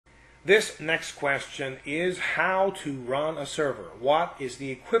This next question is how to run a server. What is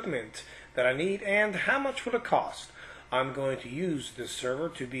the equipment that I need and how much will it cost? I'm going to use this server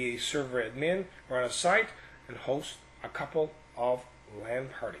to be a server admin, run a site, and host a couple of LAN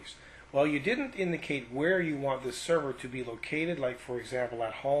parties. Well, you didn't indicate where you want this server to be located, like for example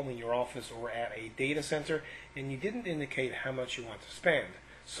at home, in your office, or at a data center, and you didn't indicate how much you want to spend.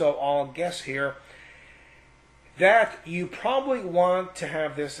 So I'll guess here that you probably want to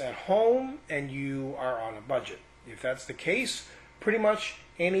have this at home and you are on a budget. If that's the case, pretty much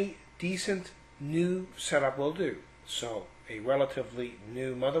any decent new setup will do. So a relatively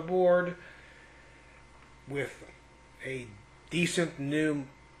new motherboard with a decent new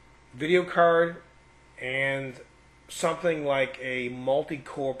video card and something like a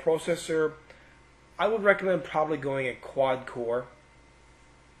multi-core processor. I would recommend probably going a quad-core.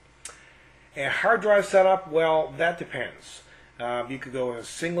 A hard drive setup, well, that depends. You could go with a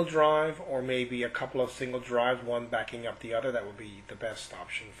single drive or maybe a couple of single drives, one backing up the other. That would be the best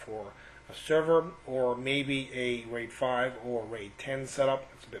option for a server, or maybe a RAID 5 or RAID 10 setup.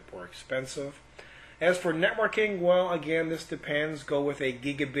 It's a bit more expensive. As for networking, well, again, this depends. Go with a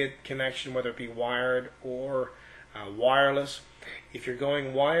gigabit connection, whether it be wired or wireless. If you're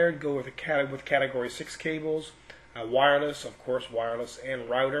going wired, go with category 6 cables. Wireless, of course, wireless and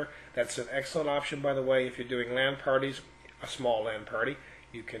router. That's an excellent option, by the way, if you're doing LAN parties, a small LAN party.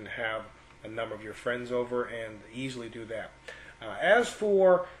 You can have a number of your friends over and easily do that. As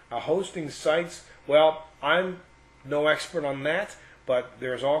for hosting sites, well, I'm no expert on that, but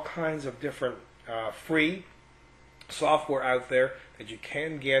there's all kinds of different free software out there that you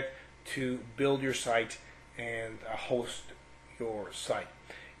can get to build your site and host your site.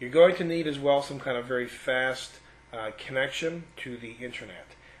 You're going to need as well some kind of very fast connection to the internet.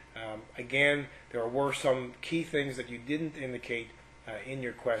 Again, there were some key things that you didn't indicate in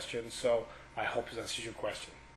your question, so I hope this answers your question.